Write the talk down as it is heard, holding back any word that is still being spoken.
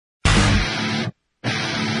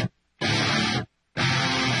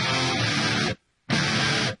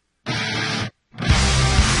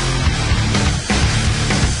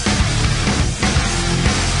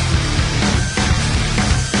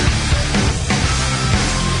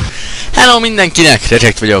Helló mindenkinek,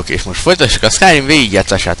 Recsek vagyok, és most folytassuk a Skyrim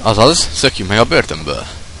végigjátszását, azaz szökjünk meg a börtönből.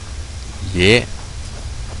 Jé,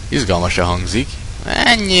 izgalmasan hangzik.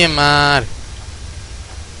 Menjél már!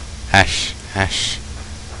 Hes.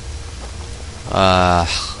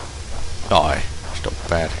 Jaj,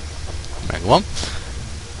 stopper. Megvan.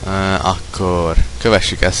 Akkor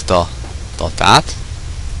kövessük ezt a tatát.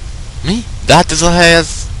 Mi? De hát ez a hely, ez...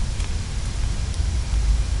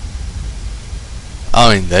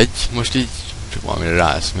 mindegy, most így csak valamire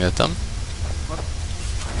ráeszméltem.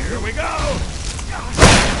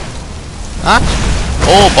 Hát?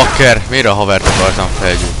 Ó, bakker! Miért a havert akartam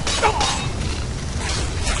felgyújtani?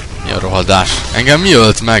 Mi a rohadás? Engem mi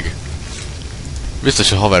ölt meg?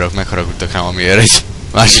 Biztos a haverok megharagudtak rám, amiért egy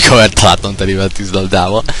másik havert találtam telivel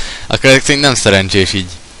tűzlabdával. Akkor ezek szerint nem szerencsés így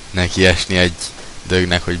neki esni egy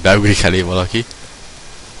dögnek, hogy beugrik elé valaki.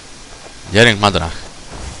 Gyerünk, madarak!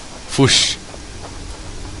 Fuss!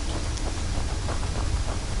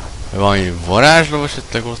 Valami varázsló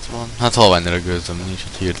esetleg ott van? Hát halványra gőzöm nincs,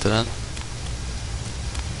 hogy hirtelen.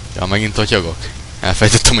 Ja, megint totyogok.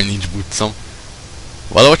 Elfejtettem, hogy nincs buccom.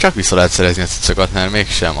 Valahol csak vissza lehet szerezni a cuccokat, mert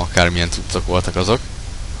mégsem akármilyen cuccok voltak azok.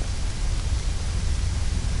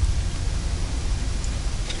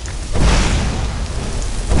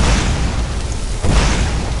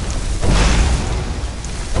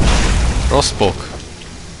 Rossz pok.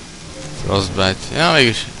 Frostbite. Ja,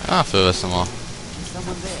 mégis. Fölveszem a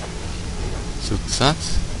cuccát.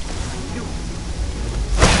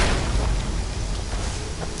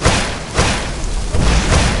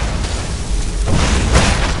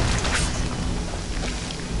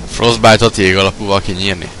 Frostbite-ot jég alapúval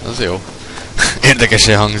kinyírni. Az jó.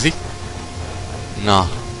 Érdekesen hangzik. Na.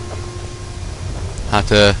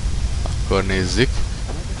 Hát, akkor nézzük.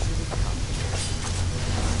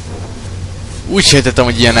 Úgy sejtettem,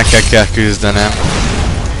 hogy ilyenekkel kell küzdenem.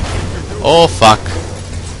 Oh, fuck.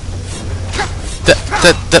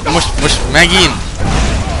 Most megint?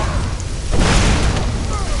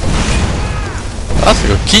 Azt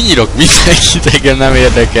mondjuk, kinyírok mindenkit, engem nem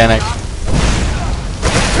érdekelnek.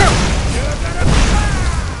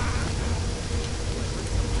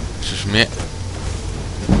 És mi?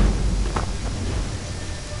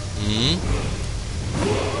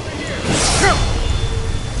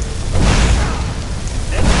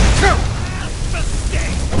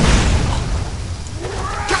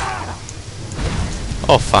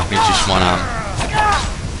 Oh fuck, nincs is manám.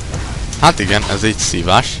 Hát igen, ez egy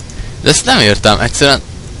szívás. De ezt nem értem, egyszerűen...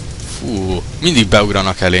 Fú, mindig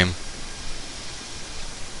beugranak elém.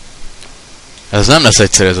 Ez nem lesz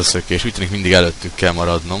egyszerű ez a szökés, úgy tűnik mindig előttük kell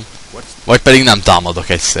maradnom. Vagy pedig nem támadok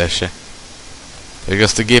egyszer se. Pedig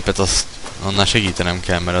azt a gépet azt annál segítenem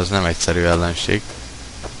kell, mert az nem egyszerű ellenség.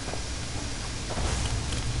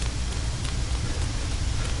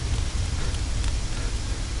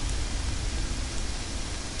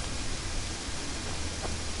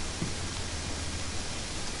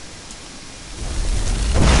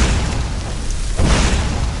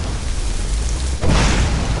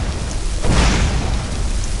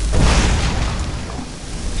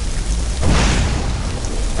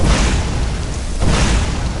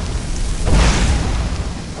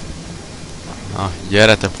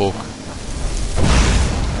 Gyere te pók!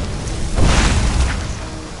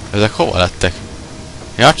 Ezek hova lettek?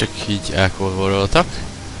 Ja, csak így elkorvololtak.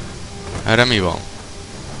 Erre mi van?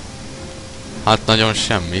 Hát nagyon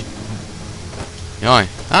semmi. Jaj,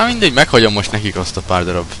 hát mindegy, meghagyom most nekik azt a pár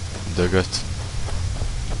darab dögöt.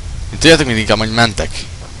 Tudjátok, mint inkább, hogy mentek.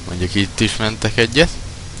 Mondjuk itt is mentek egyet.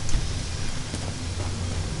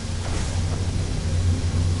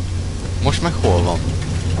 Most meg hol van?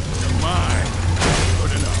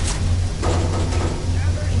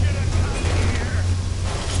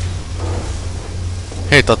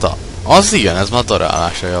 Hé tata, az igen, ez már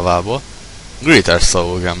darálása javából. Greater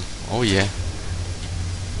Soulgem. Oh yeah.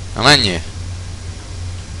 Na menjél.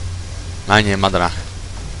 Menjél, madarak.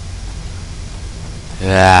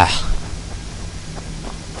 Yeah.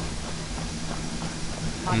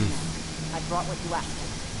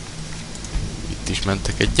 Itt is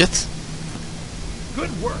mentek egyet.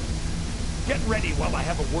 Good work. Get ready while I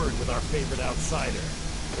have a word with our favorite outsider.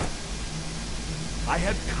 I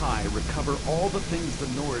had Kai recover all the things the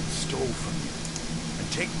Nords stole from you. And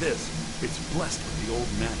take this. It's blessed with the old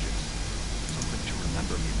magics. Something to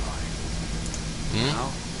remember me by. Now,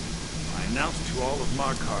 I announce to all of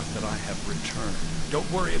Markarth that I have returned. Don't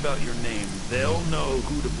worry about your name. They'll know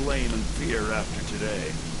who to blame and fear after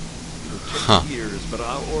today. It'll take years, but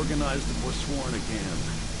I'll organize the Forsworn again.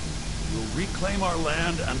 We'll reclaim our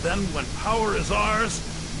land, and then when power is ours,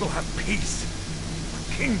 we'll have peace. A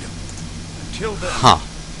kingdom. Until then,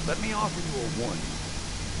 Let me offer you a warning.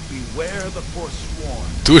 Beware the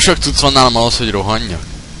forsworn. Túl sok cucc van nálam ahhoz, hogy rohanjak?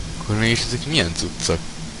 Akkor mégis ezek milyen cuccok?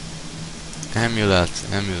 Emulet,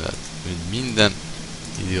 hogy minden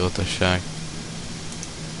idiótaság.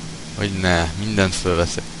 Hogy ne, mindent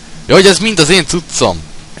fölveszek. Ja, hogy ez mind az én cuccom!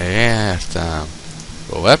 Értem.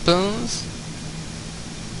 Weapons.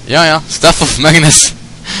 Ja, Staff of Magnus.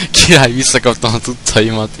 Király, visszakaptam a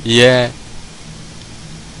cuccaimat. Yeah.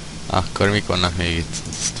 Akkor mik vannak még itt?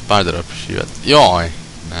 Pár darab sívet. Jaj!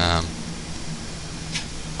 Nem.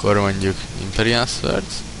 Akkor mondjuk Imperial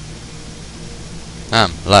Swords.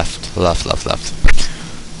 Nem, left.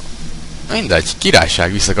 Mindegy,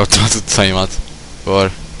 királyság, visszakaptam a cuccaimat.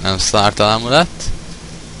 Akkor nem Startal Amulet,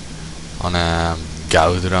 hanem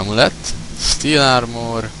Gaudur Amulet, Steel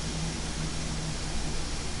Armor.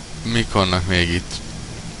 Mik vannak még itt?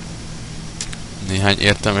 Néhány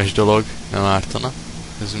értelmes dolog, nem ártana.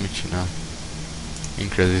 Ez mit csinál?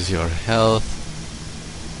 Increases your health.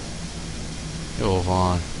 Jó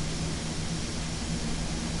van.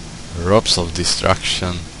 Robes of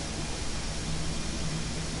Destruction.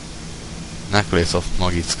 Necklace of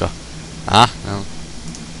Magicka. Nem.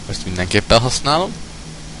 Ezt mindenképpen használom.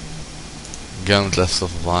 Gauntlets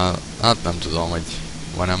of Wild. Hát nem tudom, hogy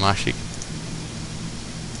van-e másik.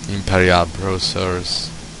 Imperial Browsers.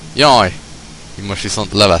 Jaj! Én most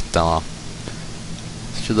viszont levettem a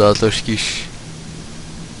csodálatos kis...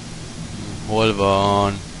 Hol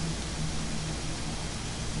van?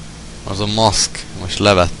 Az a maszk. Most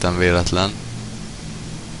levettem véletlen.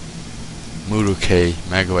 Murukhei,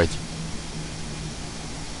 meg vagy.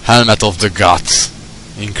 Helmet of the Gods.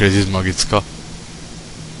 Increases Magicka.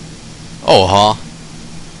 Oha!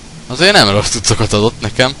 Azért nem rossz cuccokat adott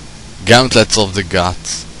nekem. Gauntlets of the Gods.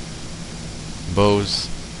 Bows.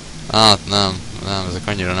 Hát nem, ezek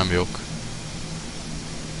annyira nem jók.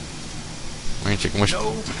 Én csak most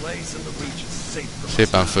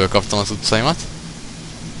szépen fölkaptam az utcaimat.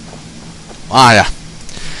 Várjál!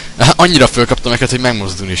 Annyira fölkaptam őket, hogy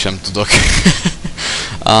megmozdulni sem tudok.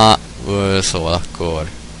 Szóval akkor...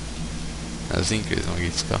 Ez Increase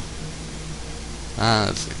Magicka.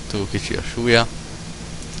 Ez túl kicsi a súlya.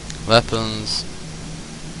 Weapons.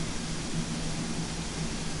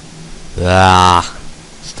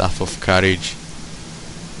 Staff of Courage.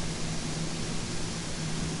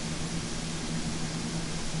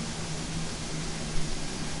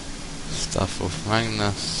 Staff of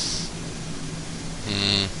Magnus.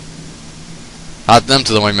 Hát nem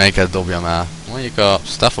tudom, hogy melyiket dobjam el. Mondjuk a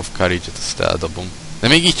Staff of Courage-et azt eldobom. De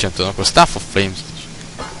még így sem tudom, akkor Staff of Flames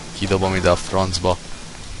kidobom ide a francba.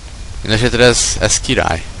 Mindenesetre ez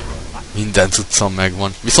király. Minden cuccom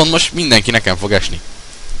megvan. Viszont most mindenki nekem fog esni.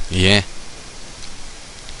 Yeah.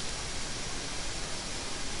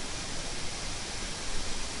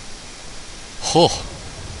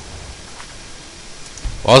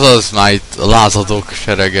 Azaz már itt a lázadók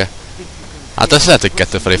serege. Hát ezt lehet, hogy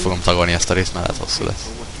kettő felé fogom tagolni ezt a részt, mert lehet hosszú lesz.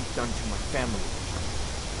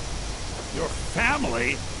 Your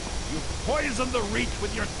family? You poisoned the reach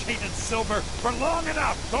with your tainted silver for long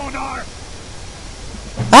enough, Bonar!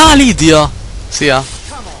 Lídia! Szia!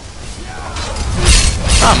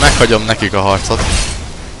 Meghagyom nekik a harcot.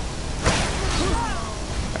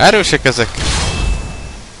 Erősek ezek.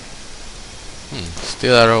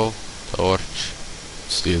 Steel Arrow, Torch,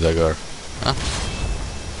 Steel Dagger.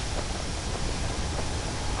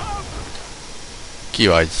 Ki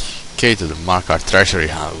vagy? Key to the Markar Treasury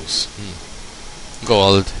House.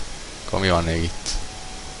 Gold. Akkor mi van még itt?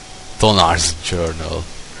 Tonar's Journal.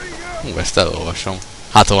 Ezt elolvasom.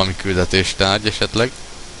 Hát ha valami küldetéstárgy esetleg.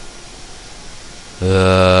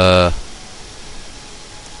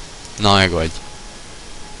 Na meg vagy.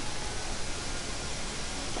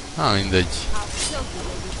 Mindegy.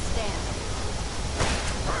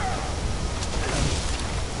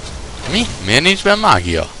 Mi? Miért nincs benne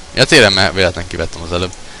mágia? Ja tényleg, mert véletlen kivettem az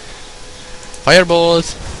előbb.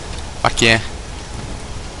 Firebolt! Fuck yeah!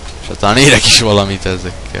 És talán érek is valamit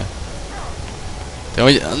ezekkel. De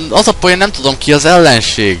hogy az a poén, nem tudom ki az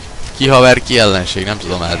ellenség. Ki haver, ki ellenség, nem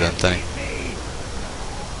tudom eldönteni.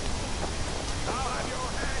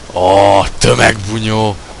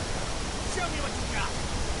 Tömegbunyó!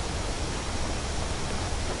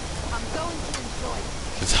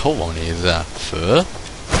 Ez hova nézel? Föl?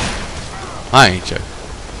 Nincs csak.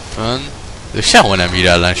 Fönn. De sehol nem ír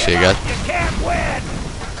ellenséget.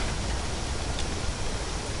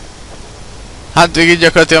 Hát végig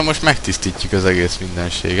gyakorlatilag most megtisztítjuk az egész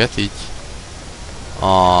mindenséget, így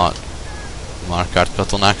a Markart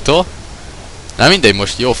katonáktól. De mindegy,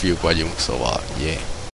 most jó fiúk vagyunk, szóval, yeah.